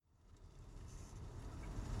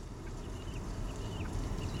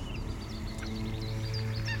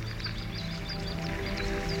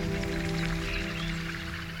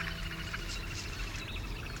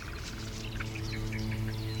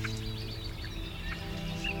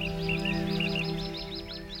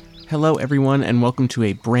Hello everyone, and welcome to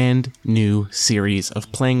a brand new series of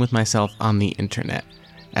playing with myself on the internet.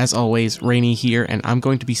 As always, Rainy here, and I'm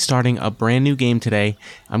going to be starting a brand new game today.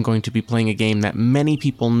 I'm going to be playing a game that many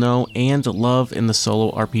people know and love in the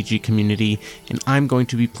solo RPG community, and I'm going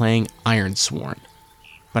to be playing Ironsworn.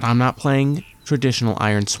 But I'm not playing traditional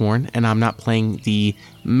Ironsworn, and I'm not playing the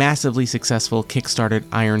massively successful Kickstarted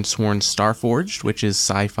Ironsworn Starforged, which is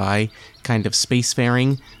sci-fi, kind of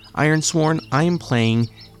spacefaring Ironsworn. I am playing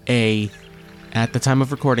at the time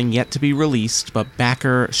of recording, yet to be released, but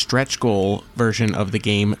backer stretch goal version of the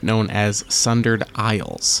game known as Sundered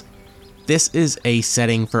Isles. This is a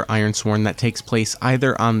setting for Ironsworn that takes place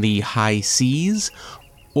either on the high seas,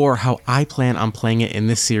 or how I plan on playing it in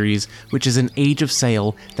this series, which is an age of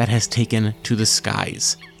sail that has taken to the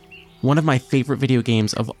skies. One of my favorite video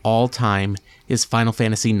games of all time is Final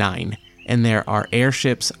Fantasy IX, and there are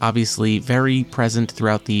airships obviously very present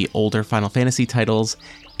throughout the older Final Fantasy titles,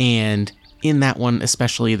 and in that one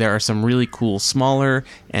especially, there are some really cool smaller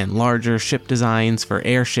and larger ship designs for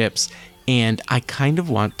airships, and I kind of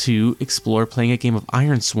want to explore playing a game of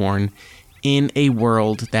Ironsworn in a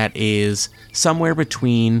world that is somewhere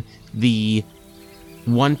between the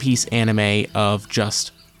One Piece anime of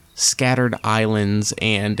just scattered islands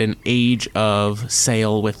and an age of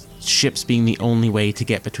sail with ships being the only way to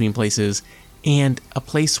get between places, and a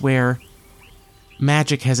place where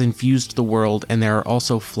magic has infused the world, and there are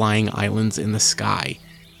also flying islands in the sky.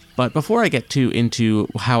 But before I get into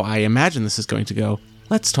how I imagine this is going to go,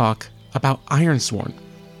 let's talk about Ironsworn.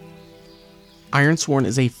 Ironsworn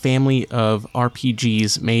is a family of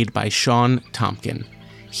RPGs made by Sean Tompkin.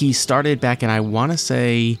 He started back in, I want to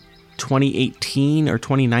say, 2018 or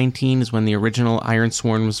 2019 is when the original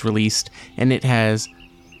Ironsworn was released, and it has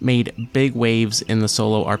made big waves in the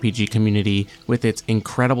solo RPG community with its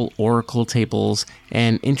incredible oracle tables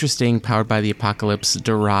and interesting Powered by the Apocalypse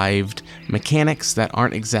derived mechanics that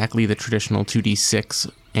aren't exactly the traditional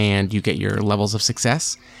 2d6 and you get your levels of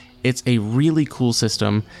success. It's a really cool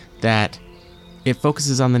system that it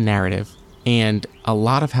focuses on the narrative, and a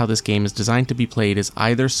lot of how this game is designed to be played is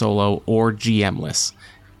either solo or GM-less.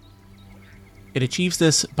 It achieves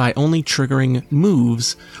this by only triggering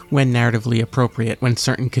moves when narratively appropriate, when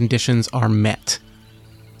certain conditions are met.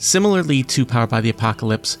 Similarly to Powered by the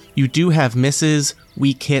Apocalypse, you do have misses,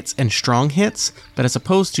 weak hits, and strong hits, but as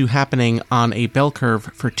opposed to happening on a bell curve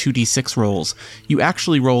for 2d6 rolls, you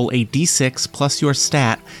actually roll a d6 plus your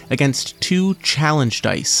stat against 2 challenge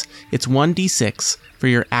dice. It's 1d6 for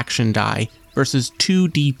your action die versus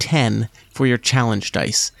 2d10 for your challenge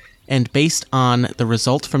dice. And based on the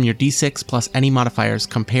result from your d6 plus any modifiers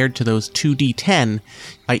compared to those 2d10,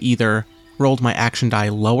 I either rolled my action die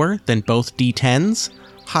lower than both d10s,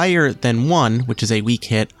 higher than 1, which is a weak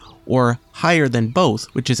hit, or higher than both,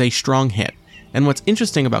 which is a strong hit. And what's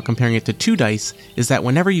interesting about comparing it to 2 dice is that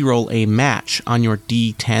whenever you roll a match on your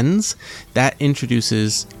d10s, that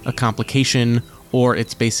introduces a complication, or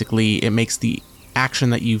it makes the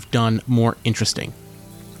action that you've done more interesting.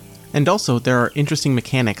 And also, there are interesting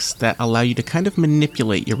mechanics that allow you to kind of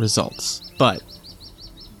manipulate your results. But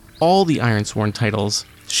all the Ironsworn titles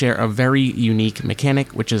share a very unique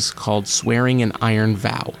mechanic, which is called swearing an iron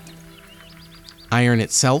vow. Iron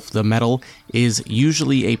itself, the metal, is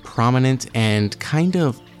usually a prominent and kind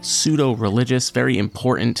of pseudo-religious, very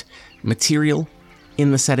important material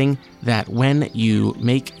in the setting that when you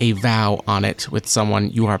make a vow on it with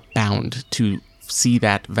someone, you are bound to see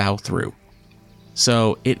that vow through.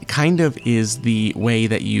 So it kind of is the way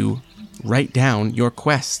that you write down your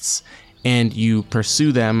quests and you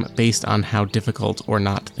pursue them based on how difficult or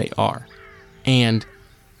not they are. And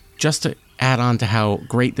just to add on to how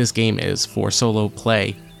great this game is for solo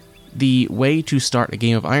play, the way to start a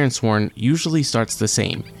game of Ironsworn usually starts the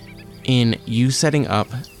same, in you setting up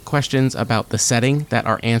questions about the setting that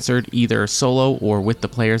are answered either solo or with the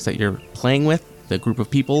players that you're playing with, the group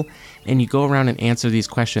of people, and you go around and answer these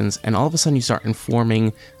questions, and all of a sudden you start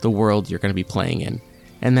informing the world you're going to be playing in.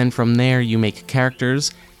 And then from there you make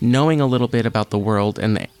characters knowing a little bit about the world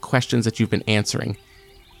and the questions that you've been answering.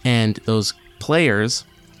 And those players,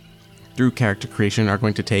 through character creation, are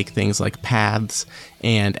going to take things like paths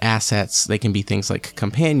and assets. They can be things like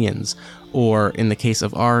companions, or in the case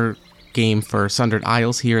of our game for Sundered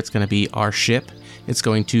Isles here, it's going to be our ship. It's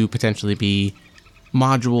going to potentially be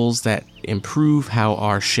modules that improve how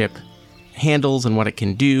our ship handles and what it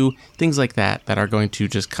can do, things like that are going to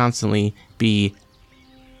just constantly be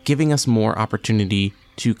giving us more opportunity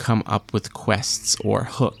to come up with quests or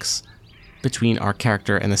hooks between our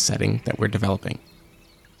character and the setting that we're developing.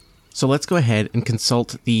 So let's go ahead and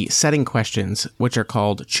consult the setting questions, which are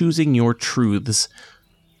called Choosing Your Truths,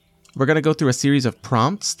 We're going to go through a series of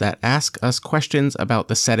prompts that ask us questions about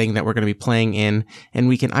the setting that we're going to be playing in, and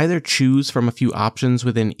we can either choose from a few options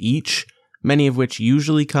within each, many of which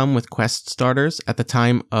usually come with quest starters. At the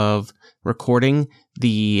time of recording,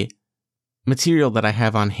 the material that I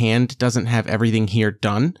have on hand doesn't have everything here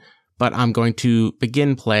done, but I'm going to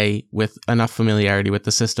begin play with enough familiarity with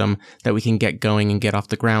the system that we can get going and get off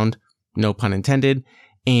the ground, no pun intended,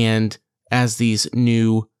 and as these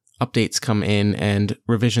new updates come in and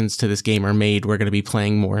revisions to this game are made, we're going to be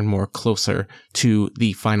playing more and more closer to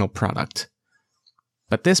the final product.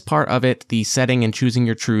 But this part of it, the setting and choosing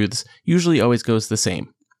your truths, usually always goes the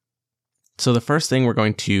same. So the first thing we're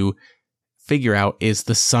going to figure out is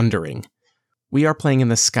the Sundering. We are playing in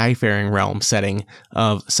the Skyfaring realm setting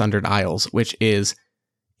of Sundered Isles, which is,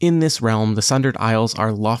 in this realm, the Sundered Isles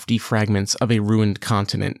are lofty fragments of a ruined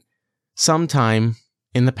continent. Sometime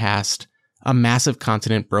in the past, a massive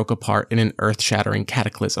continent broke apart in an earth-shattering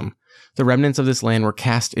cataclysm. The remnants of this land were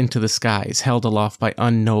cast into the skies, held aloft by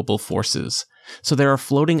unknowable forces. So there are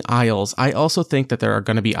floating isles. I also think that there are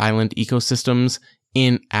going to be island ecosystems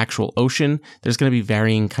in actual ocean. There's going to be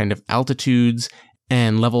varying kind of altitudes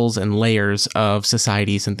and levels and layers of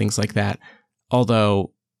societies and things like that.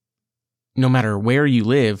 Although, no matter where you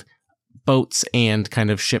live, boats and kind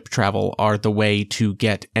of ship travel are the way to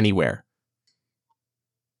get anywhere.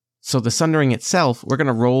 So the Sundering itself, we're going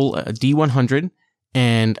to roll a D100,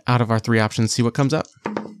 and out of our 3 options, see what comes up.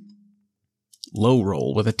 Low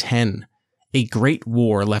roll with a 10. A great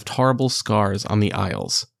war left horrible scars on the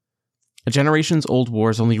Isles. A generation's old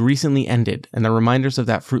wars only recently ended, and the reminders of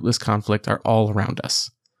that fruitless conflict are all around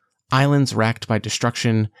us. Islands racked by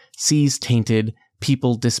destruction, seas tainted,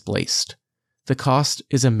 people displaced. The cost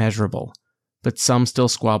is immeasurable, but some still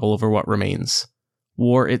squabble over what remains.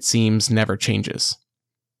 War, it seems, never changes.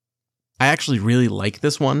 I actually really like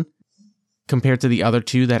this one compared to the other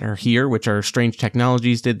 2 that are here, which are Strange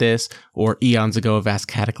Technologies did this, or eons ago a vast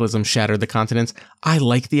cataclysm shattered the continents. I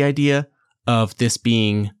like the idea of this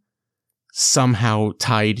being somehow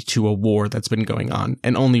tied to a war that's been going on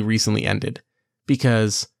and only recently ended,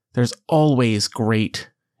 because there's always great,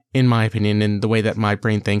 in my opinion, in the way that my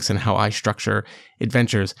brain thinks and how I structure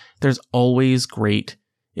adventures, there's always great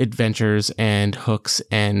adventures and hooks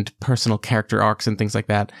and personal character arcs and things like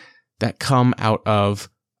that come out of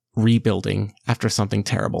rebuilding after something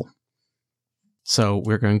terrible. So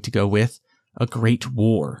we're going to go with a great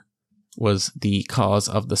war was the cause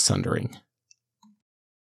of the Sundering.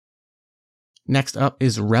 Next up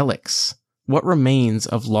is relics. What remains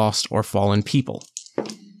of lost or fallen people?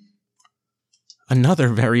 Another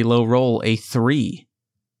very low roll, a 3.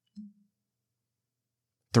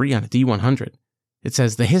 3 on a D100. It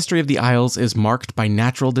says, the history of the Isles is marked by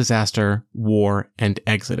natural disaster, war, and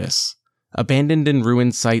exodus. Abandoned and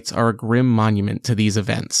ruined sites are a grim monument to these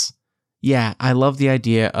events. Yeah, I love the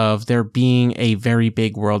idea of there being a very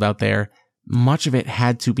big world out there. Much of it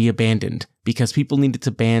had to be abandoned because people needed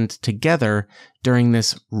to band together during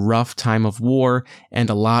this rough time of war,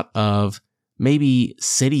 and a lot of maybe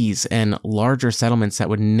cities and larger settlements that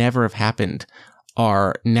would never have happened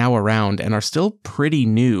are now around and are still pretty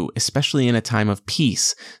new, especially in a time of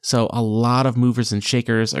peace. So a lot of movers and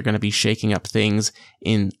shakers are going to be shaking up things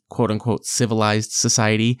in quote-unquote civilized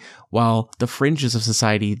society, while the fringes of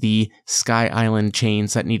society, the Sky Island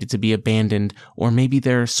chains that needed to be abandoned, or maybe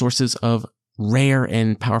they're sources of rare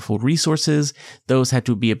and powerful resources, those had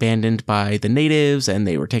to be abandoned by the natives and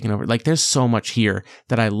they were taken over. Like, there's so much here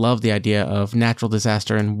that I love the idea of natural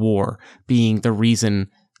disaster and war being the reason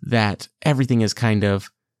that everything is kind of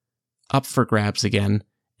up for grabs again,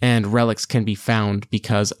 and relics can be found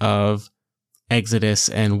because of exodus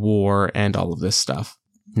and war and all of this stuff.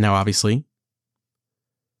 Now, obviously,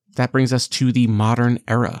 that brings us to the modern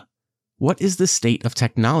era. What is the state of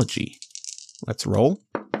technology? Let's roll.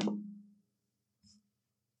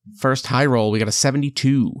 First high roll, we got a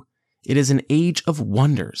 72. It is an age of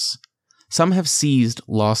wonders. Some have seized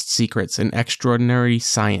lost secrets and extraordinary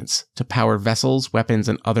science to power vessels, weapons,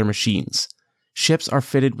 and other machines. Ships are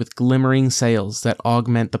fitted with glimmering sails that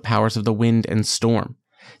augment the powers of the wind and storm.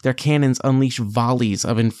 Their cannons unleash volleys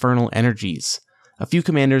of infernal energies. A few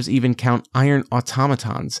commanders even count iron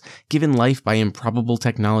automatons, given life by improbable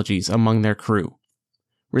technologies among their crew.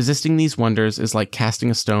 Resisting these wonders is like casting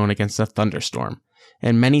a stone against a thunderstorm,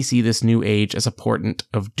 and many see this new age as a portent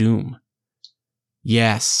of doom.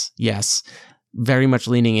 Yes, very much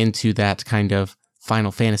leaning into that kind of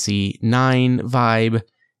Final Fantasy IX vibe,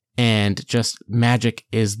 and just magic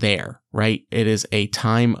is there, right? It is a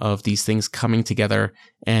time of these things coming together,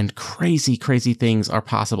 and crazy, crazy things are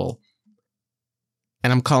possible.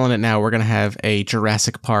 And I'm calling it now. We're going to have a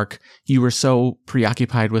Jurassic Park. You were so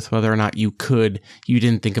preoccupied with whether or not you could, you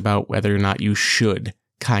didn't think about whether or not you should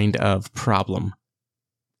kind of problem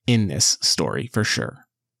in this story, for sure.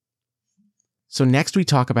 So next we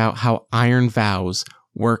talk about how iron vows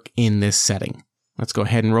work in this setting. Let's go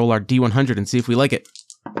ahead and roll our D100 and see if we like it.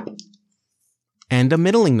 And a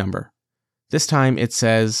middling number. This time it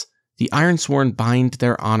says, the Ironsworn bind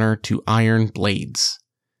their honor to iron blades.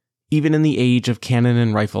 Even in the age of cannon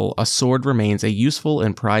and rifle, a sword remains a useful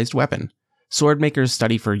and prized weapon. Sword makers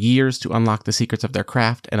study for years to unlock the secrets of their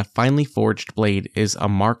craft, and a finely forged blade is a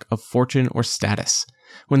mark of fortune or status.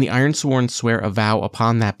 When the Ironsworn swear a vow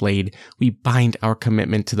upon that blade, we bind our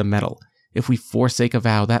commitment to the metal. If we forsake a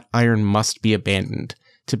vow, that iron must be abandoned.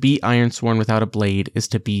 To be Ironsworn without a blade is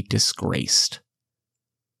to be disgraced.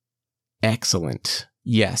 Excellent.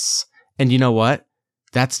 Yes. And you know what?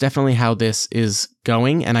 That's definitely how this is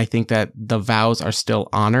going, and I think that the vows are still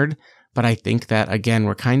honored, but I think that, again,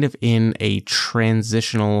 we're kind of in a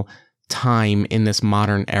transitional time in this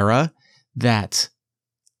modern era that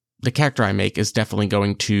the character I make is definitely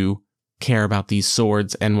going to care about these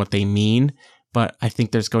swords and what they mean, but I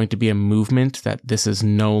think there's going to be a movement that this is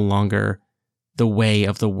no longer the way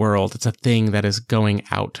of the world. It's a thing that is going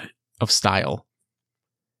out of style.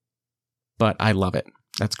 But I love it.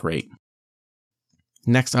 That's great.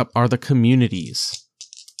 Next up are the communities.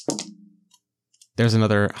 There's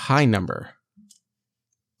another high number.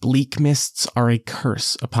 Bleak mists are a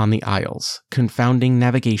curse upon the Isles, confounding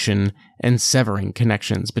navigation and severing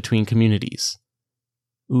connections between communities.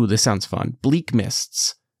 Ooh, this sounds fun. Bleak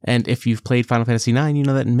mists. And if you've played Final Fantasy IX, you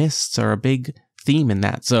know that mists are a big theme in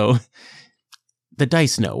that, so the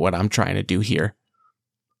dice know what I'm trying to do here.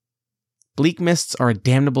 Bleak mists are a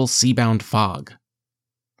damnable seabound fog.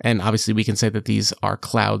 And obviously we can say that these are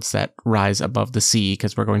clouds that rise above the sea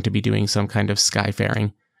because we're going to be doing some kind of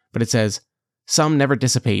skyfaring. But it says, some never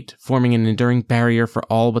dissipate, forming an enduring barrier for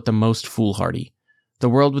all but the most foolhardy. The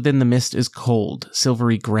world within the mist is cold,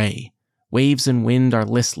 silvery gray. Waves and wind are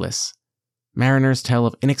listless. Mariners tell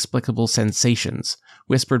of inexplicable sensations,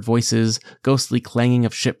 whispered voices, ghostly clanging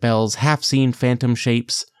of ship bells, half-seen phantom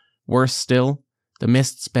shapes. Worse still, the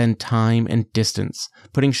mists bend time and distance,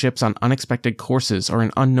 putting ships on unexpected courses or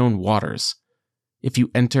in unknown waters. If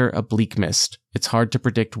you enter a bleak mist, it's hard to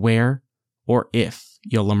predict where or if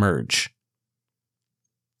you'll emerge.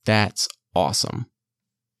 That's awesome.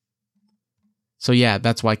 So yeah,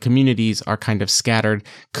 that's why communities are kind of scattered.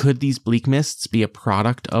 Could these bleak mists be a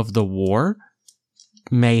product of the war?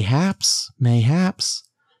 Mayhaps.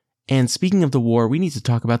 And speaking of the war, we need to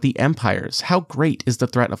talk about the empires. How great is the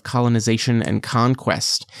threat of colonization and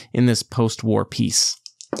conquest in this post-war peace?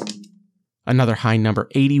 Another high number,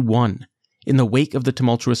 81. In the wake of the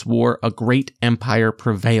tumultuous war, a great empire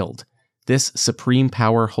prevailed. This supreme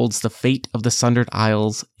power holds the fate of the Sundered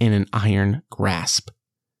Isles in an iron grasp.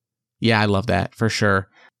 Yeah, I love that, for sure.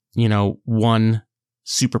 You know, one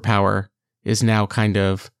superpower is now kind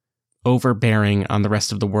of overbearing on the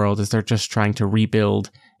rest of the world as they're just trying to rebuild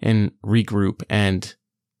and regroup and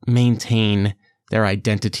maintain their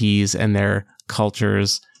identities and their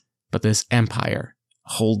cultures. But this empire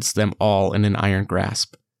holds them all in an iron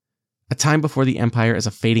grasp. A time before the empire is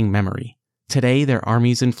a fading memory. Today, their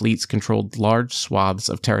armies and fleets controlled large swaths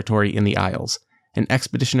of territory in the Isles, and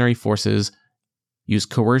expeditionary forces use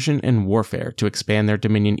coercion and warfare to expand their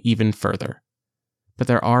dominion even further. But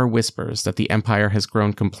there are whispers that the Empire has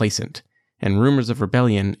grown complacent, and rumors of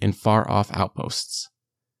rebellion in far-off outposts.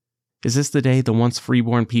 Is this the day the once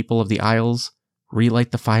freeborn people of the Isles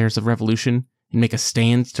relight the fires of revolution and make a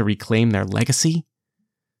stand to reclaim their legacy?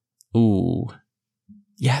 Ooh.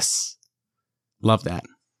 Yes. Love that.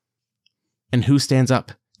 And who stands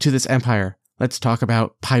up to this empire? Let's talk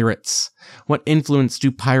about pirates. What influence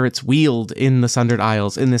do pirates wield in the Sundered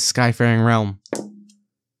Isles, in this skyfaring realm?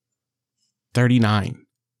 39.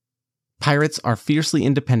 Pirates are fiercely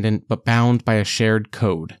independent but bound by a shared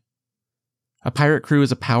code. A pirate crew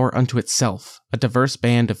is a power unto itself, a diverse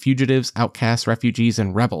band of fugitives, outcasts, refugees,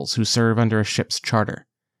 and rebels who serve under a ship's charter.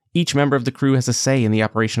 Each member of the crew has a say in the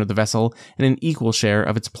operation of the vessel and an equal share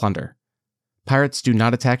of its plunder. Pirates do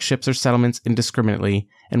not attack ships or settlements indiscriminately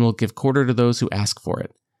and will give quarter to those who ask for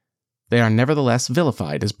it. They are nevertheless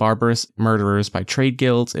vilified as barbarous murderers by trade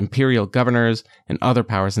guilds, imperial governors, and other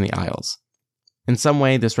powers in the Isles. In some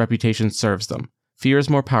way, this reputation serves them. Fear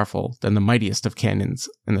is more powerful than the mightiest of cannons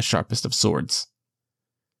and the sharpest of swords.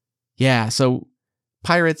 Yeah, so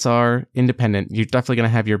pirates are independent. You're definitely going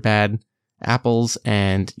to have your bad apples,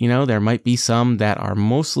 and, you know, there might be some that are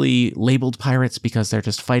mostly labeled pirates because they're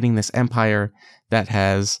just fighting this empire that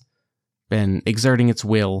has been exerting its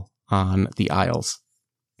will on the Isles.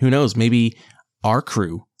 Who knows? Maybe our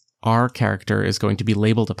crew, our character is going to be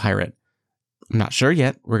labeled a pirate. I'm not sure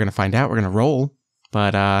yet. We're going to find out. We're going to roll.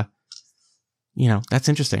 But, that's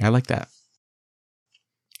interesting. I like that.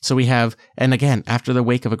 So we have, and again, after the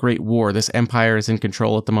wake of a great war, this empire is in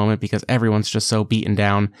control at the moment because everyone's just so beaten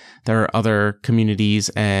down. There are other communities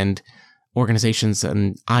and organizations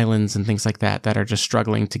and islands and things like that that are just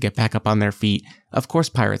struggling to get back up on their feet. Of course,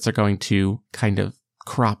 pirates are going to kind of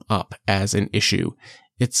crop up as an issue.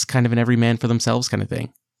 It's kind of an every man for themselves kind of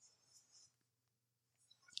thing.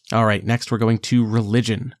 All right, next we're going to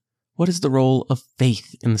religion. What is the role of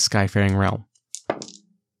faith in the Skyfaring realm?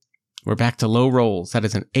 We're back to low rolls. That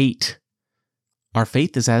is an 8. Our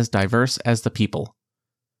faith is as diverse as the people.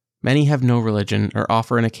 Many have no religion or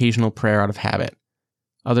offer an occasional prayer out of habit.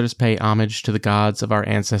 Others pay homage to the gods of our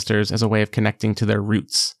ancestors as a way of connecting to their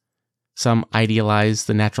roots. Some idealize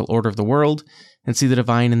the natural order of the world and see the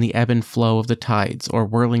divine in the ebb and flow of the tides or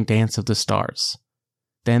whirling dance of the stars.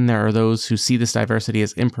 Then there are those who see this diversity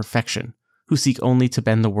as imperfection, who seek only to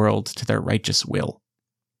bend the world to their righteous will.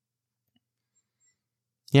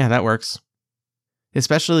 Yeah, that works.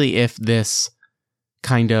 Especially if this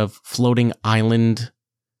kind of floating island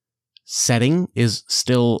setting is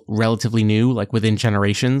still relatively new, like within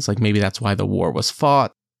generations. Like maybe that's why the war was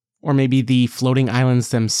fought. Or maybe the floating islands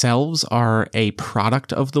themselves are a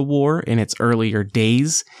product of the war in its earlier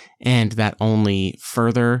days, and that only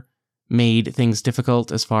further made things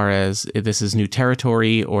difficult as far as this is new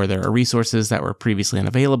territory or there are resources that were previously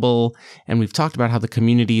unavailable. And we've talked about how the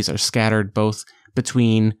communities are scattered both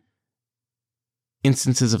between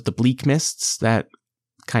instances of the bleak mists that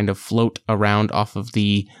kind of float around off of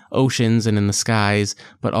the oceans and in the skies,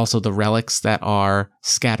 but also the relics that are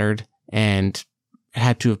scattered and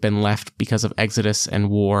had to have been left because of exodus and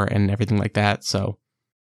war and everything like that. So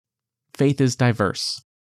faith is diverse.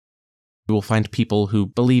 You will find people who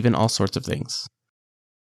believe in all sorts of things.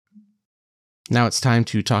 Now it's time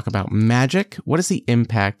to talk about magic. What is the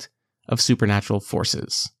impact of supernatural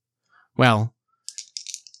forces? Well,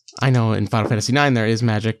 I know in Final Fantasy IX there is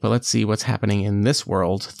magic, but let's see what's happening in this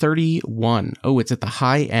world. 31. Oh, it's at the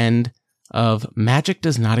high end of magic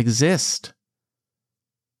does not exist.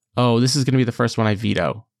 Oh, this is going to be the first one I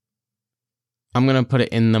veto. I'm going to put it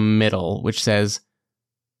in the middle, which says,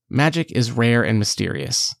 magic is rare and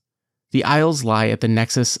mysterious. The Isles lie at the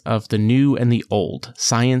nexus of the new and the old,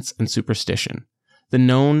 science and superstition, the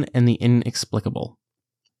known and the inexplicable.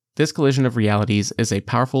 This collision of realities is a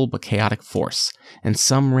powerful but chaotic force, and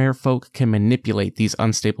some rare folk can manipulate these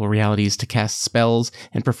unstable realities to cast spells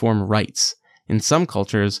and perform rites. In some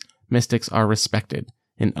cultures, mystics are respected.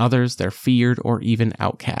 In others, they're feared or even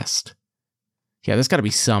outcast. Yeah, there's got to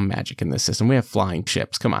be some magic in this system. We have flying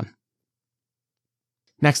ships. Come on.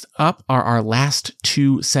 Next up are our last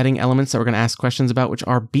two setting elements that we're going to ask questions about, which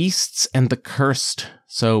are beasts and the cursed.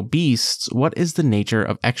 So beasts, what is the nature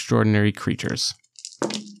of extraordinary creatures?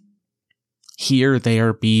 Here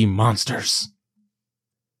there be monsters.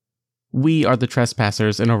 We are the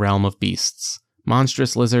trespassers in a realm of beasts.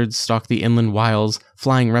 Monstrous lizards stalk the inland wilds,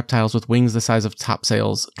 flying reptiles with wings the size of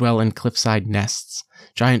topsails dwell in cliffside nests.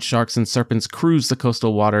 Giant sharks and serpents cruise the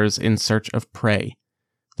coastal waters in search of prey.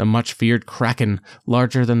 The much-feared kraken,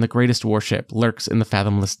 larger than the greatest warship, lurks in the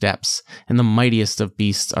fathomless depths, and the mightiest of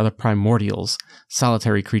beasts are the primordials,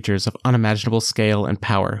 solitary creatures of unimaginable scale and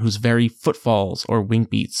power, whose very footfalls or wing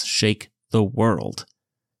beats shake the world.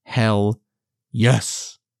 Hell,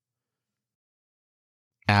 yes.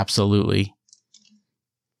 Absolutely.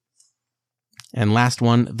 And last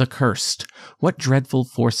one, the cursed. What dreadful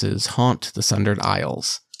forces haunt the Sundered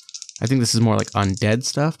Isles? I think this is more like undead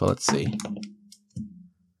stuff, but let's see.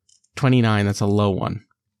 29, that's a low one.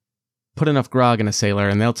 Put enough grog in a sailor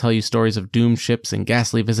and they'll tell you stories of doomed ships and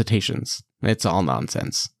ghastly visitations. It's all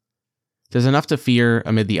nonsense. There's enough to fear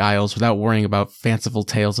amid the Isles without worrying about fanciful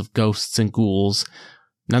tales of ghosts and ghouls.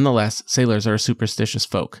 Nonetheless, sailors are a superstitious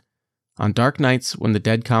folk. On dark nights, when the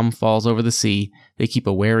dead calm falls over the sea, they keep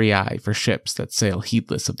a wary eye for ships that sail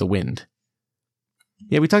heedless of the wind.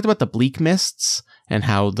 Yeah, we talked about the bleak mists and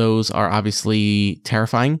how those are obviously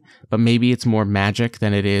terrifying, but maybe it's more magic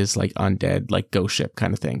than it is like undead, like ghost ship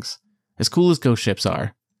kind of things. As cool as ghost ships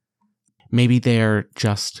are, maybe they're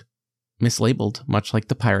just mislabeled, much like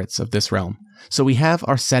the pirates of this realm. So we have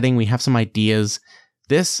our setting, we have some ideas.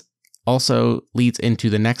 This also leads into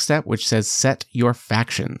the next step, which says set your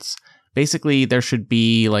factions. Basically, there should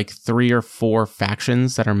be like 3 or 4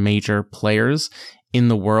 factions that are major players in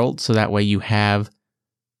the world, so that way you have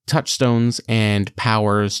touchstones and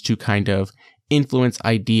powers to kind of influence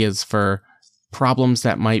ideas for problems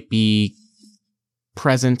that might be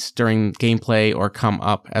present during gameplay or come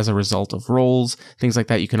up as a result of rolls, things like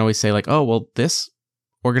that. You can always say like, oh, well, this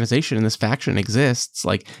organization and this faction exists.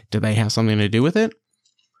 Like, do they have something to do with it?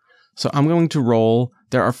 So I'm going to roll.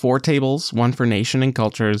 There are 4 tables, one for nation and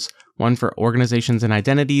cultures, one for organizations and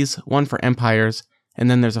identities, one for empires, and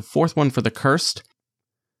then there's a 4th one for the cursed.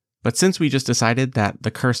 But since we just decided that the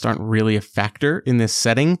cursed aren't really a factor in this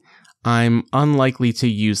setting, I'm unlikely to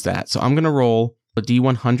use that. So I'm going to roll a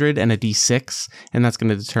D100 and a D6, and that's going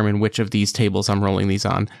to determine which of these tables I'm rolling these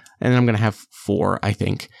on. And then I'm going to have 4, I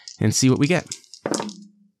think, and see what we get.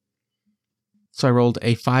 So I rolled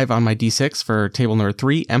a 5 on my D6 for table number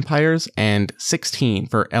 3, Empires, and 16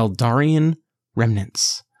 for Eldarian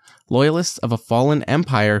Remnants. Loyalists of a fallen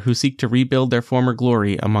empire who seek to rebuild their former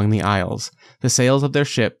glory among the Isles. The sails of their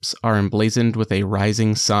ships are emblazoned with a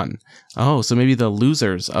rising sun. Oh, so maybe the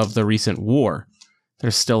losers of the recent war.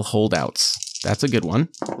 They're still holdouts. That's a good one.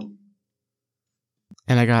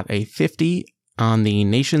 And I got a 50 on the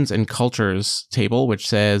Nations and Cultures table, which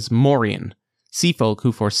says Morian. Seafolk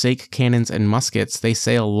who forsake cannons and muskets, they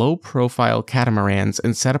sail low-profile catamarans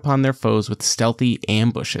and set upon their foes with stealthy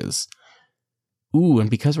ambushes. Ooh, and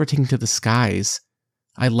because we're taking to the skies,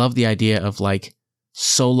 I love the idea of, like,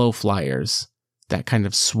 solo flyers. That kind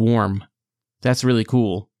of swarm. That's really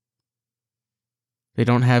cool. They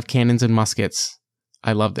don't have cannons and muskets.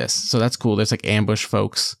 I love this. So that's cool. There's, like, ambush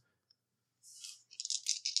folks.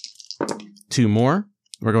 2 more.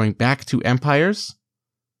 We're going back to empires.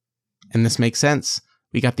 And this makes sense.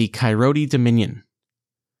 We got the Coyote Dominion.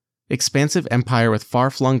 Expansive empire with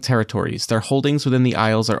far-flung territories. Their holdings within the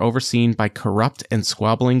Isles are overseen by corrupt and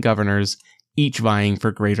squabbling governors, each vying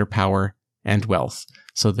for greater power and wealth.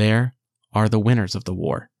 So there are the winners of the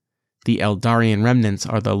war. The Eldarian Remnants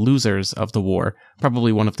are the losers of the war,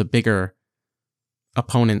 probably one of the bigger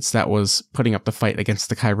opponents that was putting up the fight against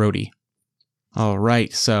the Coyote.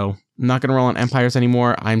 Alright, so I'm not going to roll on empires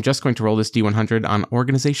anymore. I'm just going to roll this D100 on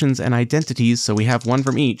organizations and identities, so we have 1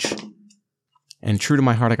 from each. And true to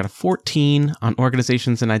my heart, I got a 14 on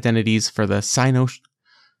organizations and identities for the Cynosure.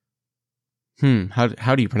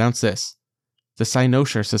 How do you pronounce this? The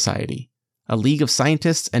Cynosure Society. A league of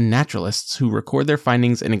scientists and naturalists who record their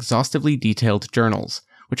findings in exhaustively detailed journals,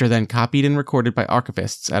 which are then copied and recorded by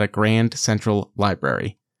archivists at a grand central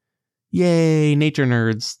library. Yay, nature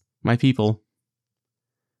nerds, my people.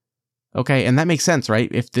 Okay, and that makes sense, right?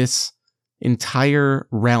 If this entire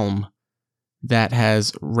realm that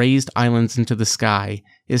has raised islands into the sky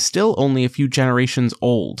is still only a few generations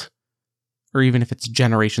old, or even if it's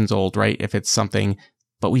generations old, right? If it's something,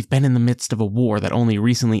 but we've been in the midst of a war that only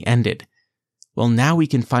recently ended. Well, now we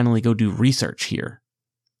can finally go do research here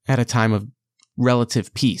at a time of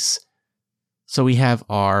relative peace. So we have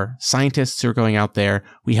our scientists who are going out there.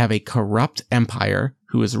 We have a corrupt empire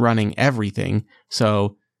who is running everything.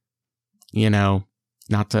 So, you know,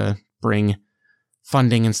 not to bring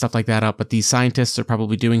funding and stuff like that up, but these scientists are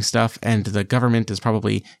probably doing stuff and the government is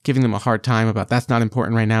probably giving them a hard time about that's not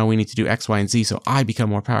important right now. We need to do X, Y, and Z so I become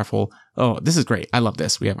more powerful. Oh, this is great. I love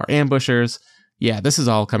this. We have our ambushers. Yeah, this is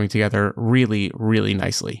all coming together really, really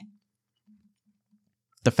nicely.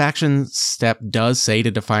 The faction step does say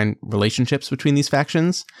to define relationships between these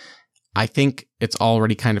factions. I think it's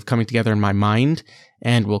already kind of coming together in my mind,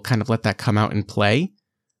 and we'll kind of let that come out in play.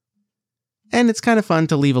 And it's kind of fun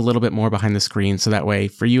to leave a little bit more behind the screen, so that way,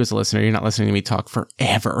 for you as a listener, you're not listening to me talk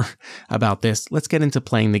forever about this. Let's get into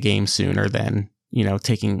playing the game sooner than,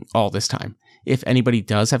 taking all this time. If anybody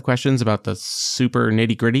does have questions about the super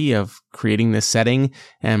nitty-gritty of creating this setting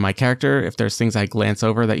and my character, if there's things I glance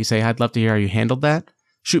over that you say, I'd love to hear how you handled that,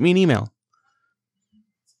 shoot me an email.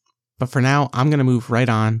 But for now, I'm going to move right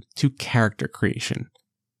on to character creation.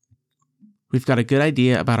 We've got a good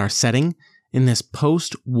idea about our setting in this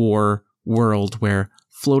post-war world where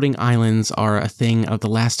floating islands are a thing of the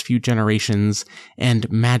last few generations,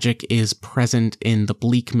 and magic is present in the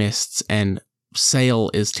bleak mists, and sail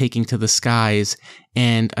is taking to the skies,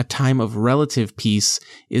 and a time of relative peace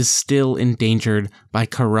is still endangered by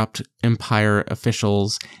corrupt empire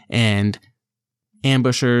officials and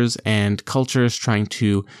ambushers and cultures trying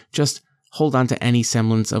to just hold on to any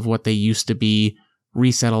semblance of what they used to be,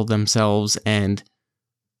 resettle themselves, and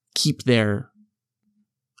keep their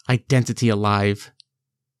identity alive.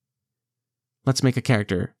 Let's make a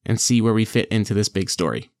character and see where we fit into this big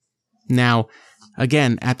story. Now,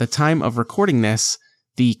 again, at the time of recording this,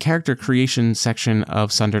 the character creation section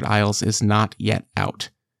of Sundered Isles is not yet out.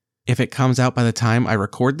 If it comes out by the time I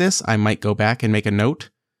record this, I might go back and make a note.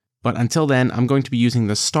 But until then, I'm going to be using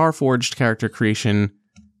the Starforged character creation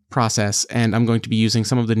process, and I'm going to be using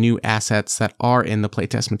some of the new assets that are in the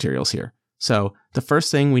playtest materials here. So the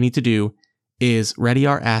first thing we need to do is ready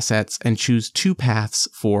our assets and choose 2 paths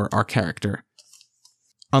for our character.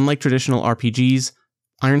 Unlike traditional RPGs,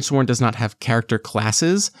 Ironsworn does not have character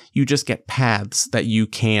classes. You just get paths that you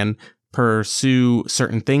can pursue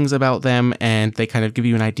certain things about them, and they kind of give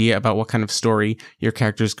you an idea about what kind of story your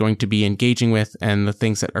character is going to be engaging with and the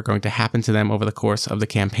things that are going to happen to them over the course of the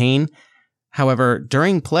campaign. However,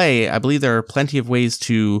 during play, I believe there are plenty of ways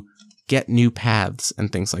to get new paths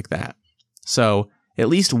and things like that. So at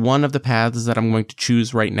least one of the paths that I'm going to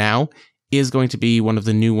choose right now is going to be one of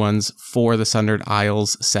the new ones for the Sundered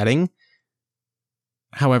Isles setting.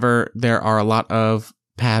 However, there are a lot of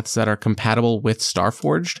paths that are compatible with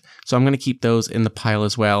Starforged, so I'm going to keep those in the pile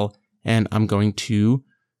as well, and I'm going to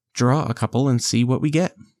draw a couple and see what we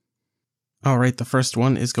get. All right, the first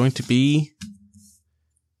one is going to be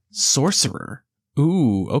Sorcerer.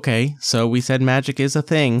 Ooh, okay, so we said magic is a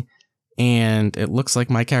thing, and it looks like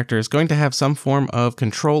my character is going to have some form of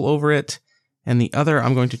control over it, and the other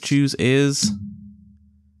I'm going to choose is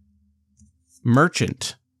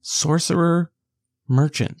Merchant. Sorcerer,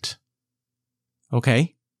 Merchant.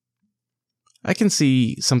 Okay. I can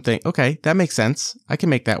see something. Okay, that makes sense. I can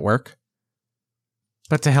make that work.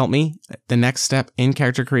 But to help me, the next step in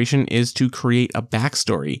character creation is to create a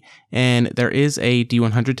backstory. And there is a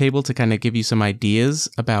D100 table to kind of give you some ideas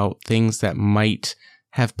about things that might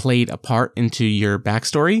have played a part into your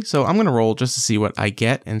backstory. So I'm going to roll just to see what I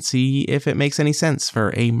get and see if it makes any sense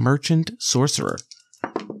for a merchant sorcerer.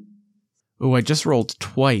 Oh, I just rolled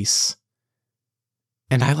twice.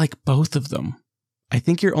 And I like both of them. I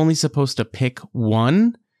think you're only supposed to pick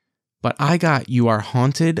one, but I got you are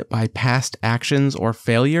haunted by past actions or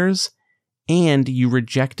failures, and you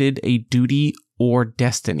rejected a duty or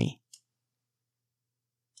destiny.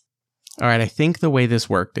 All right, I think the way this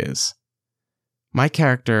worked is, my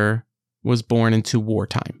character was born into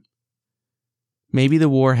wartime. Maybe the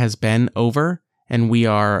war has been over, and we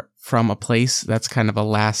are from a place that's kind of a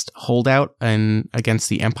last holdout against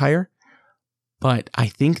the Empire. But I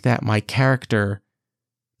think that my character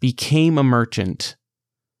became a merchant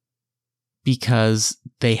because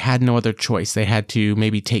they had no other choice. They had to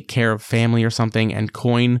maybe take care of family or something, and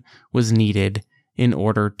coin was needed in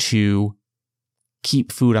order to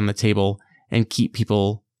keep food on the table and keep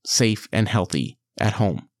people safe and healthy at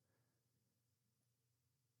home.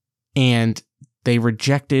 And they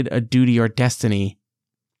rejected a duty or destiny.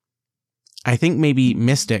 I think maybe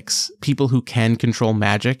mystics, people who can control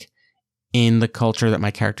magic in the culture that my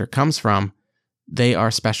character comes from, they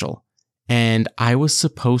are special. And I was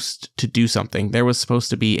supposed to do something. There was supposed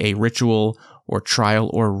to be a ritual or trial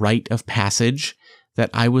or rite of passage that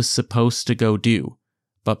I was supposed to go do.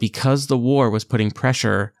 But because the war was putting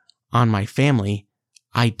pressure on my family,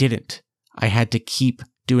 I didn't. I had to keep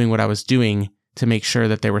doing what I was doing to make sure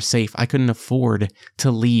that they were safe. I couldn't afford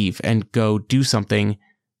to leave and go do something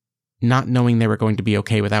not knowing they were going to be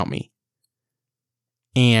okay without me.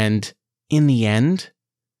 And in the end,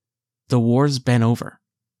 the war's been over,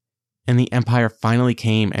 and the Empire finally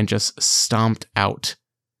came and just stomped out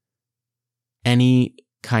any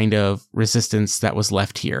kind of resistance that was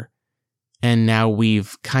left here. And now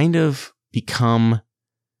we've kind of become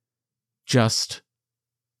just,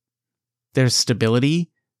 there's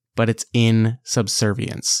stability, but it's in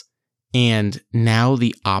subservience. And now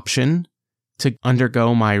the option to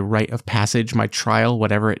undergo my rite of passage, my trial,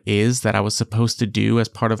 whatever it is that I was supposed to do as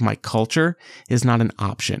part of my culture, is not an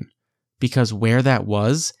option. Because where that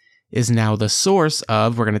was is now the source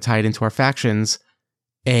of, we're going to tie it into our factions,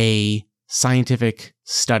 a scientific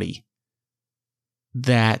study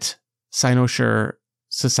that Cynosure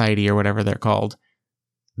Society or whatever they're called,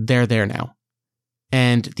 they're there now.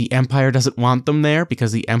 And the Empire doesn't want them there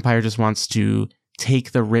because the Empire just wants to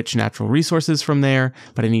take the rich natural resources from there,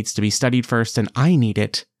 but it needs to be studied first, and I need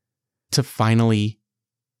it to finally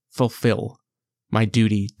fulfill my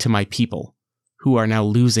duty to my people who are now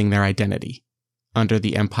losing their identity under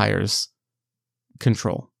the Empire's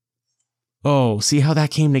control. Oh, see how that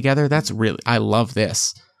came together? I love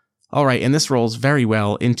this. All right, and this rolls very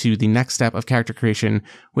well into the next step of character creation,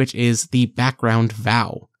 which is the background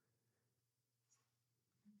vow.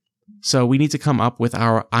 So we need to come up with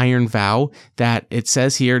our iron vow that it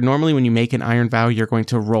says here. Normally when you make an iron vow, you're going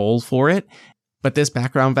to roll for it. But this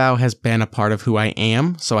background vow has been a part of who I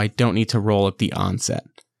am, so I don't need to roll at the onset.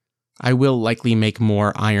 I will likely make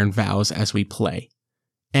more iron vows as we play.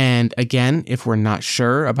 And again, if we're not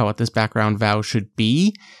sure about what this background vow should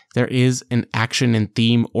be, there is an action and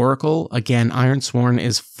theme oracle. Again, Ironsworn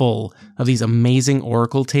is full of these amazing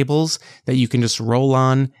oracle tables that you can just roll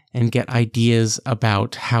on and get ideas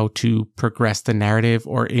about how to progress the narrative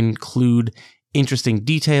or include interesting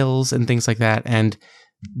details and things like that. And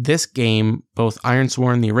this game, both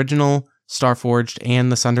Ironsworn, the original, Starforged,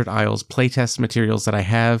 and the Sundered Isles playtest materials that I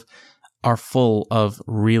have are full of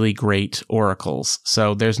really great oracles.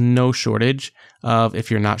 So there's no shortage of,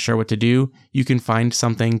 if you're not sure what to do, you can find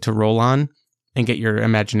something to roll on and get your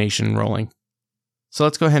imagination rolling. So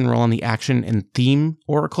let's go ahead and roll on the action and theme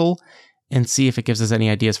oracle and see if it gives us any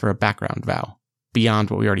ideas for a background vow beyond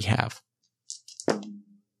what we already have.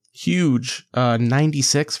 Huge.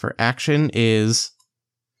 96 for action is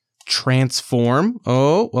transform.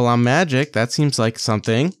 Oh, well, I'm magic. That seems like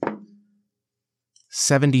something.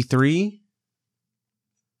 73.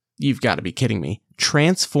 You've got to be kidding me.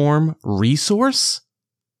 Transform resource?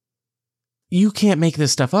 You can't make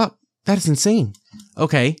this stuff up. That is insane.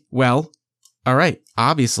 Okay, well, all right.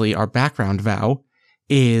 Obviously, our background vow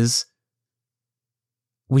is,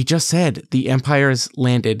 we just said the Empire's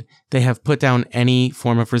landed. They have put down any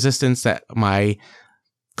form of resistance that my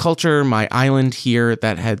culture, my island here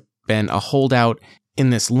that had been a holdout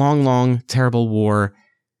in this long, long, terrible war.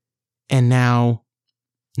 And now,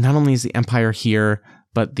 not only is the Empire here,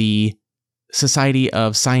 but the Society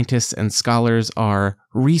of Scientists and Scholars are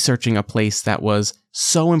researching a place that was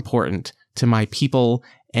so important to my people,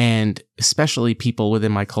 and especially people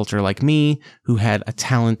within my culture like me who had a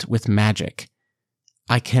talent with magic.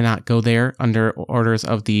 I cannot go there under orders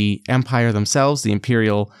of the Empire themselves, the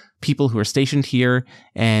Imperial people who are stationed here,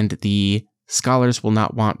 and the scholars will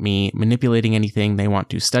not want me manipulating anything. They want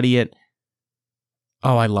to study it.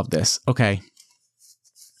 Oh, I love this. Okay.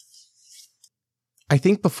 I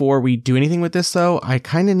think before we do anything with this, though, I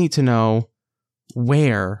kind of need to know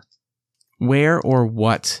where or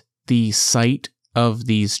what the site of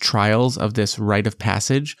these trials of this rite of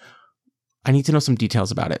passage. I need to know some details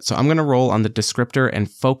about it. So I'm going to roll on the descriptor and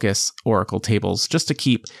focus oracle tables just to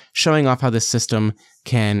keep showing off how this system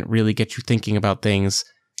can really get you thinking about things.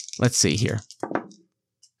 Let's see here.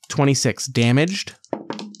 26, damaged.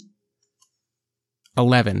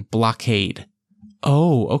 11, blockade.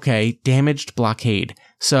 Oh, okay, damaged blockade.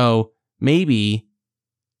 So maybe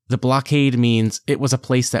the blockade means it was a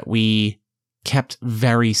place that we kept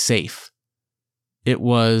very safe. It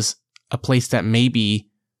was a place that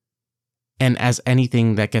maybe, and as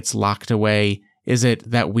anything that gets locked away, is it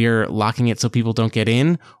that we're locking it so people don't get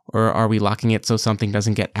in, or are we locking it so something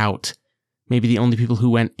doesn't get out? Maybe the only people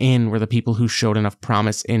who went in were the people who showed enough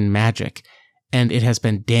promise in magic, and it has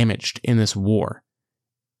been damaged in this war,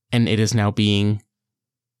 and it is now being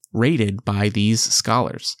raided by these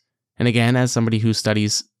scholars. And again, as somebody who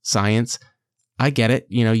studies science, I get it.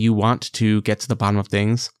 You know, you want to get to the bottom of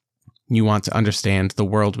things. You want to understand the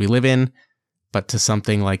world we live in, but to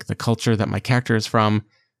something like the culture that my character is from,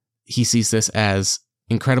 he sees this as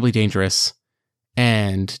incredibly dangerous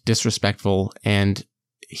and disrespectful, and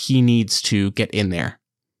he needs to get in there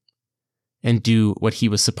and do what he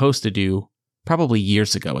was supposed to do probably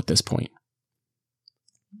years ago at this point.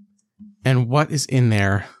 And what is in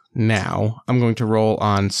there now? I'm going to roll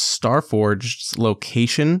on Starforged's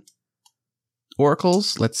location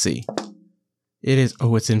oracles. Let's see. It is,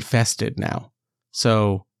 oh, it's infested now.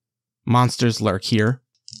 So monsters lurk here.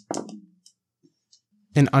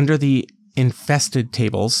 And under the infested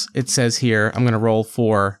tables, it says here, I'm going to roll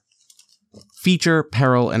for feature,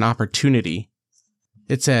 peril, and opportunity.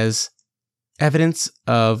 It says evidence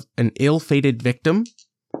of an ill-fated victim.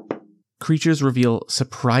 Creatures reveal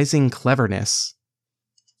surprising cleverness.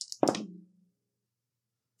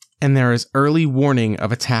 And there is early warning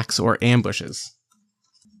of attacks or ambushes.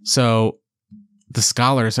 So the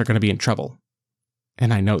scholars are going to be in trouble.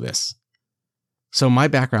 And I know this. So my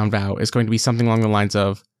background vow is going to be something along the lines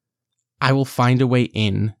of, I will find a way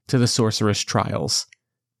in to the sorceress trials.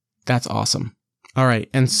 That's awesome. All right.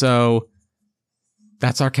 And so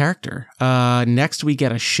that's our character. Next we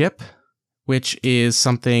get a ship, which is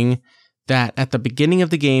something that at the beginning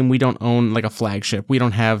of the game, we don't own like a flagship. We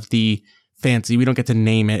don't have the fancy, we don't get to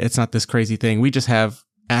name it. It's not this crazy thing. We just have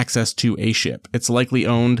access to a ship. It's likely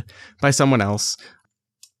owned by someone else.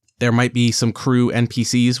 There might be some crew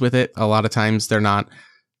NPCs with it. A lot of times they're not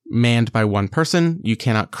manned by one person. You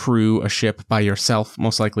cannot crew a ship by yourself,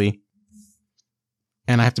 most likely.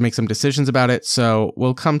 And I have to make some decisions about it, so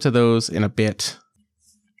we'll come to those in a bit.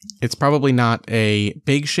 It's probably not a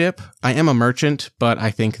big ship. I am a merchant, but I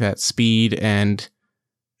think that speed and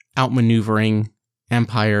outmaneuvering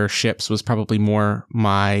Empire ships was probably more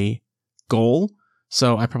my goal.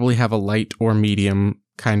 So I probably have a light or medium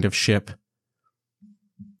kind of ship.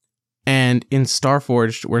 And in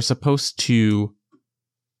Starforged, we're supposed to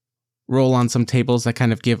roll on some tables that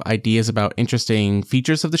kind of give ideas about interesting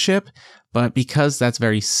features of the ship. But because that's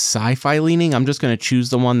very sci-fi leaning, I'm just going to choose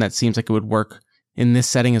the one that seems like it would work in this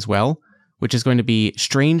setting as well, which is going to be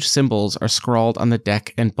strange symbols are scrawled on the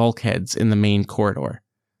deck and bulkheads in the main corridor.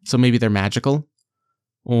 So maybe they're magical,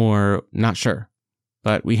 or not sure.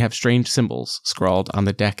 But we have strange symbols scrawled on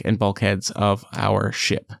the deck and bulkheads of our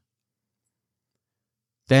ship.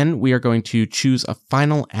 Then we are going to choose a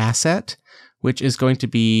final asset, which is going to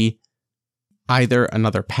be either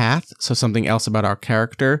another path, so something else about our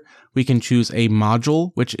character. We can choose a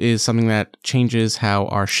module, which is something that changes how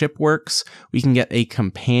our ship works. We can get a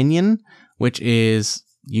companion, which is,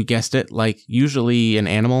 you guessed it, like usually an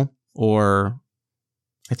animal, or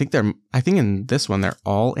I think in this one they're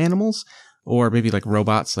all animals, or maybe like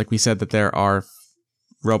robots. Like we said that there are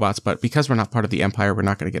robots, but because we're not part of the Empire, we're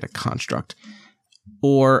not going to get a construct.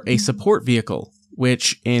 Or a support vehicle,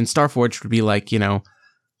 which in Starforged would be like,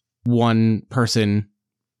 one person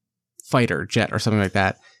fighter jet or something like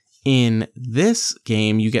that. In this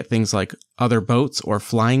game, you get things like other boats or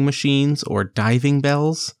flying machines or diving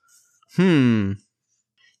bells. I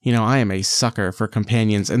am a sucker for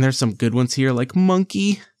companions, and there's some good ones here like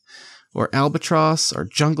monkey or albatross or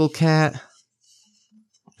jungle cat.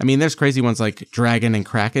 I mean, there's crazy ones like dragon and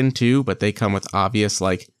kraken too, but they come with obvious,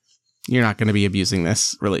 like, you're not going to be abusing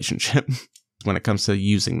this relationship when it comes to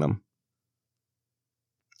using them.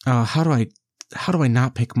 How do I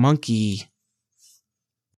not pick monkey?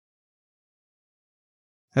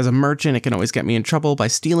 As a merchant, it can always get me in trouble by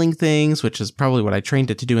stealing things, which is probably what I trained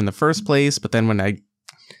it to do in the first place. But then when I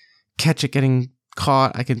catch it getting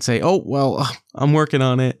caught, I can say, oh, well, I'm working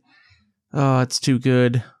on it. Oh, it's too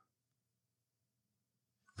good.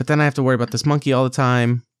 But then I have to worry about this monkey all the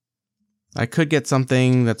time. I could get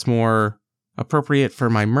something that's more appropriate for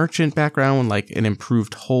my merchant background, like an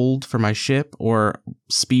improved hold for my ship or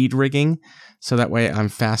speed rigging, so that way I'm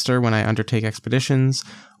faster when I undertake expeditions.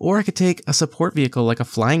 Or I could take a support vehicle like a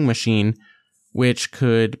flying machine, which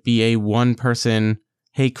could be a one-person,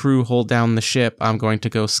 hey crew, hold down the ship, I'm going to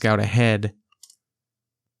go scout ahead.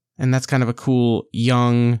 And that's kind of a cool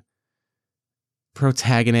young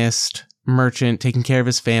protagonist, merchant, taking care of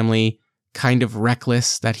his family, kind of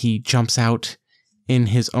reckless that he jumps out in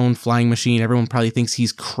his own flying machine. Everyone probably thinks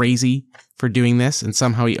he's crazy for doing this, and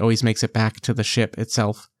somehow he always makes it back to the ship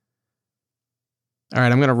itself. All right,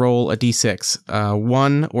 I'm going to roll a d6.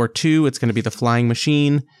 1 or 2, it's going to be the flying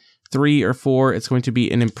machine. 3 or 4, it's going to be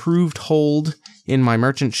an improved hold in my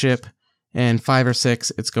merchant ship. And 5 or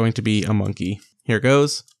 6, it's going to be a monkey. Here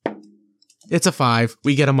goes. It's a 5.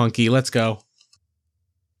 We get a monkey. Let's go.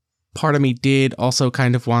 Part of me did also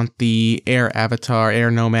kind of want the air avatar, air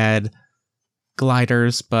nomad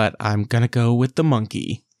gliders, but I'm going to go with the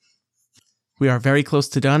monkey. We are very close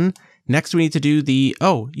to done. Next, we need to do the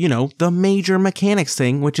major mechanics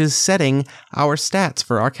thing, which is setting our stats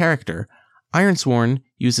for our character. Ironsworn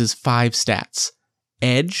uses 5 stats: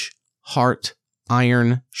 Edge, Heart,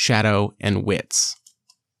 Iron, Shadow, and Wits.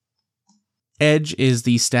 Edge is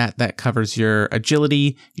the stat that covers your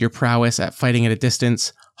agility, your prowess at fighting at a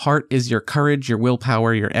distance. Heart is your courage, your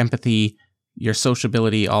willpower, your empathy, your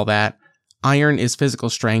sociability, all that. Iron is physical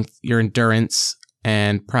strength, your endurance,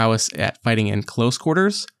 and prowess at fighting in close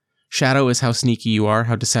quarters. Shadow is how sneaky you are,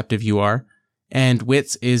 how deceptive you are. And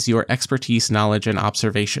Wits is your expertise, knowledge, and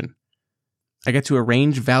observation. I get to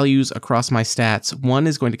arrange values across my stats. 1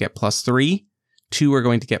 is going to get +3, 2 are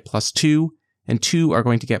going to get +2, and 2 are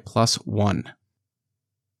going to get +1.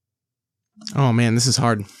 Oh man, this is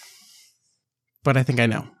hard. But I think I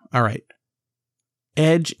know. All right.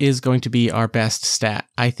 Edge is going to be our best stat.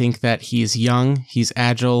 I think that he's young, he's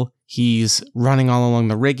agile, he's running all along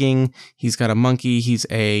the rigging, he's got a monkey, he's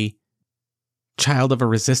a child of a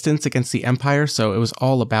resistance against the Empire, so it was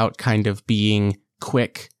all about kind of being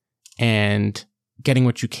quick and getting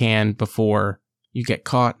what you can before you get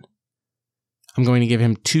caught. I'm going to give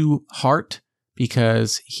him 2 heart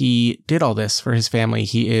because he did all this for his family.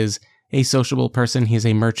 He is a sociable person, he's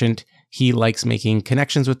a merchant, he likes making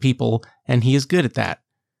connections with people, and he is good at that.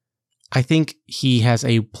 I think he has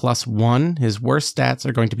a +1. His worst stats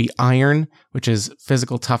are going to be Iron, which is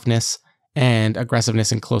physical toughness and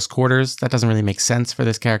aggressiveness in close quarters. That doesn't really make sense for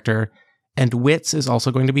this character. And Wits is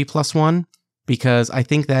also going to be +1 because I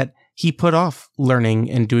think that he put off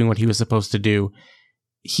learning and doing what he was supposed to do.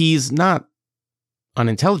 He's not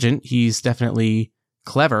unintelligent. He's definitely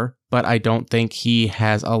clever, but I don't think he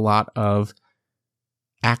has a lot of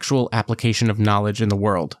actual application of knowledge in the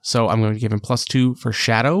world. So I'm going to give him +2 for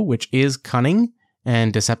Shadow, which is cunning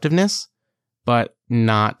and deceptiveness, but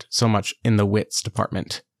not so much in the Wits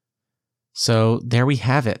department. So there we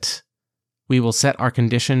have it. We will set our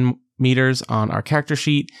condition meters on our character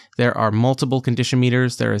sheet. There are multiple condition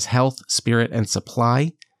meters. There is health, spirit, and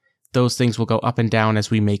supply. those things will go up and down as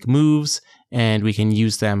we make moves, and we can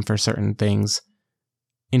use them for certain things.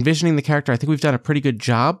 Envisioning the character, I think we've done a pretty good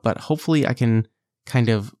job, but hopefully I can kind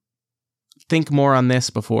of think more on this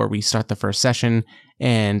before we start the first session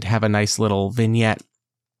and have a nice little vignette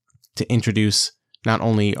to introduce not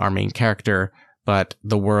only our main character, but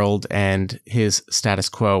the world and his status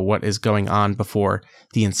quo, what is going on before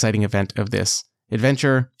the inciting event of this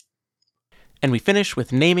adventure. And we finish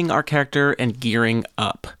with naming our character and gearing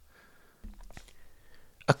up.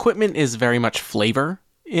 Equipment is very much flavor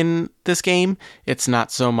in this game. It's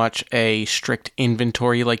not so much a strict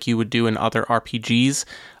inventory like you would do in other RPGs.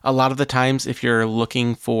 A lot of the times, if you're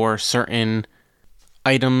looking for certain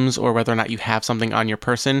items or whether or not you have something on your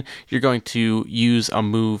person, you're going to use a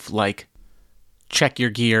move like check your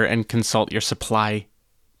gear and consult your supply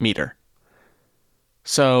meter.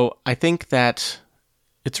 So I think that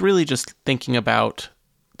it's really just thinking about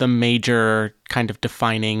the major kind of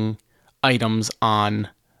defining items on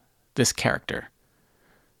this character.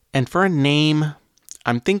 And for a name,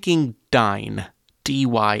 I'm thinking Dyne,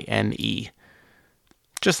 D-Y-N-E.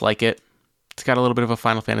 Just like it. It's got a little bit of a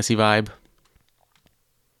Final Fantasy vibe.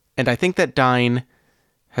 And I think that Dyne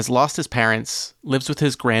has lost his parents, lives with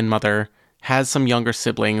his grandmother, has some younger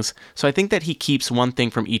siblings, so I think that he keeps one thing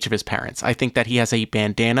from each of his parents. I think that he has a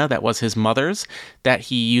bandana that was his mother's, that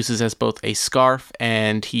he uses as both a scarf,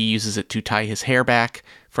 and he uses it to tie his hair back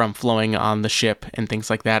from flowing on the ship and things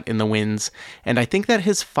like that in the winds. And I think that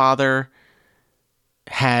his father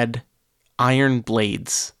had iron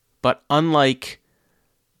blades, but unlike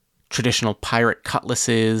traditional pirate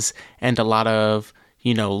cutlasses and a lot of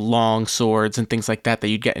long swords and things like that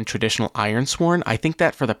you'd get in traditional Ironsworn, I think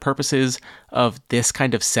that for the purposes of this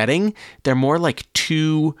kind of setting, they're more like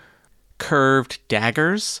two curved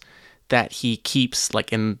daggers that he keeps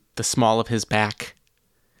like in the small of his back.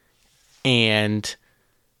 And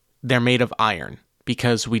they're made of iron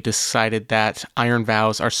because we decided that iron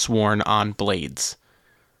vows are sworn on blades.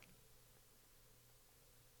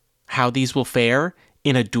 How these will fare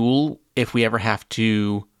in a duel, if we ever have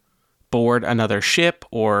to board another ship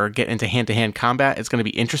or get into hand-to-hand combat, it's going to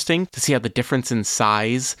be interesting to see how the difference in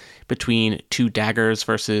size between two daggers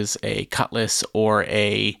versus a cutlass or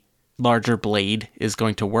a larger blade is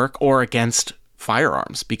going to work, or against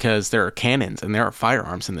firearms, because there are cannons and there are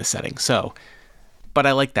firearms in this setting. But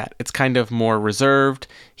I like that. It's kind of more reserved.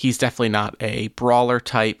 He's definitely not a brawler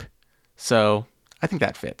type, so I think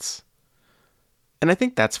that fits. And I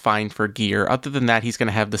think that's fine for gear. Other than that, he's going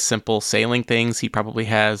to have the simple sailing things. He probably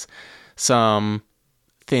has some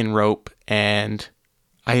thin rope, and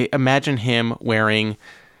I imagine him wearing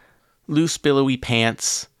loose, billowy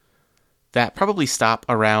pants that probably stop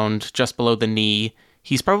around just below the knee.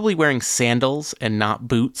 He's probably wearing sandals and not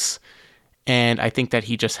boots, and I think that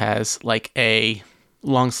he just has like a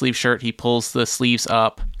long sleeve shirt. He pulls the sleeves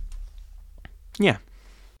up. Yeah.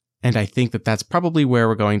 And I think that that's probably where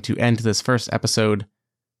we're going to end this first episode.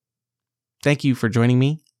 Thank you for joining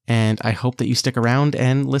me, and I hope that you stick around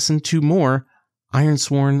and listen to more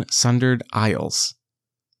Ironsworn Sundered Isles.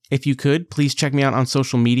 If you could, please check me out on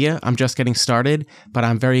social media. I'm just getting started, but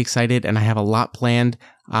I'm very excited and I have a lot planned.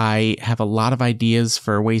 I have a lot of ideas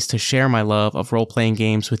for ways to share my love of role-playing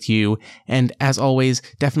games with you. And as always,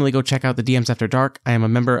 definitely go check out the DMs After Dark. I am a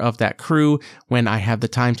member of that crew. When I have the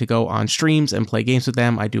time to go on streams and play games with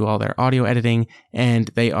them, I do all their audio editing, and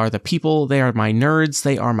they are the people. They are my nerds.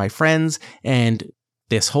 They are my friends. And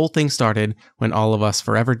this whole thing started when all of us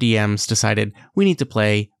forever DMs decided we need to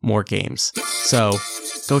play more games. So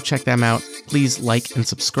go check them out. Please like and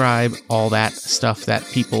subscribe, all that stuff that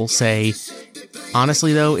people say.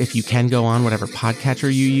 Honestly, though, if you can go on whatever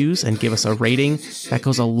podcatcher you use and give us a rating, that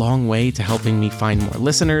goes a long way to helping me find more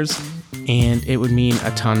listeners, and it would mean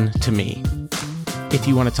a ton to me. If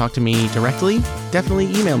you want to talk to me directly, definitely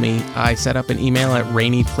email me. I set up an email at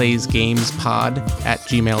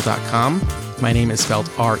rainyplaysgamespod@gmail.com. My name is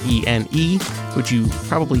spelled R-E-N-E, which you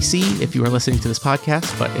probably see if you are listening to this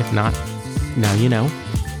podcast, but if not, now you know.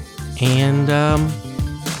 And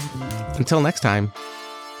until next time,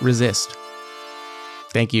 resist.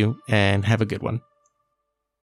 Thank you, and have a good one.